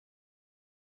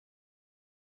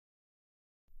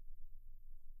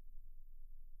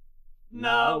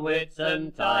Now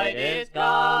Whitsuntide is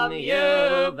come,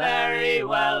 you very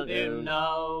well do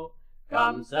know.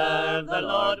 Come serve the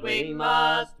Lord we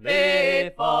must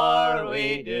before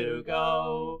we do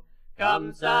go.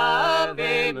 Come serve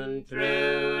him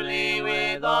truly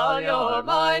with all your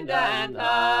mind and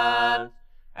heart,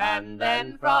 and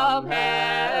then from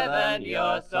heaven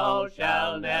your soul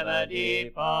shall never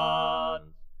depart.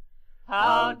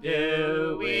 How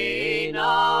do we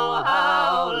know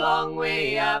how long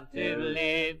we have to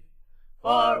live?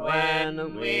 For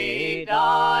when we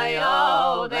die,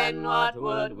 oh, then what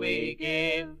would we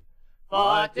give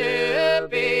for to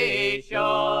be sure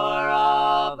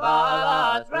of our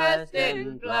last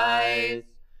resting place,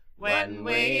 when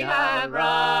we have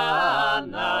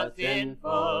run a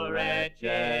sinful,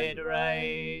 wretched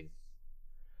race?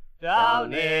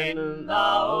 Down in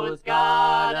those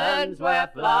gardens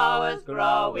where flowers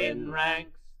grow in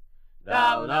ranks,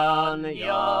 down on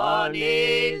your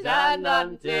knees and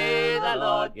unto the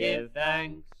Lord give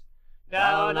thanks.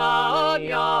 Down on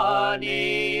your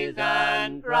knees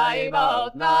and pray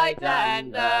both night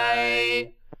and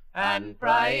day, and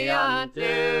pray unto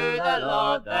the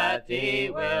Lord that he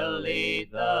will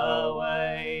lead the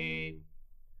way.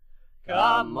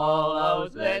 Come all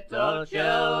those little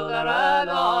children,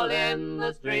 all in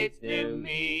the streets do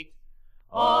meet,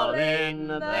 all in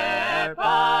their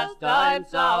pastime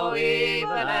so even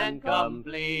and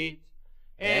complete.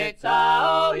 It's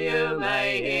how you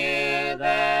may hear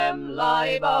them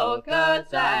lie, both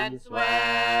curse and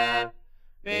swear,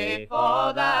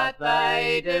 before that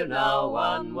they do know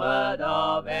one word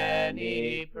of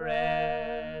any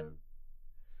prayer.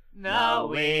 Now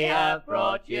we have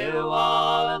brought you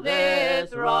all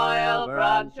this royal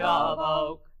branch of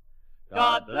oak.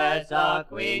 God bless our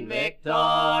Queen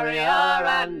Victoria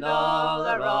and all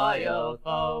the royal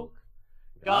folk.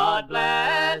 God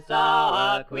bless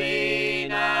our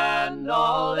Queen and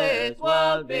all this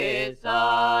world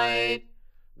beside,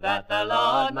 that the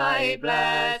Lord may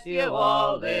bless you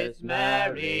all this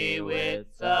merry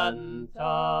Whitsuntide.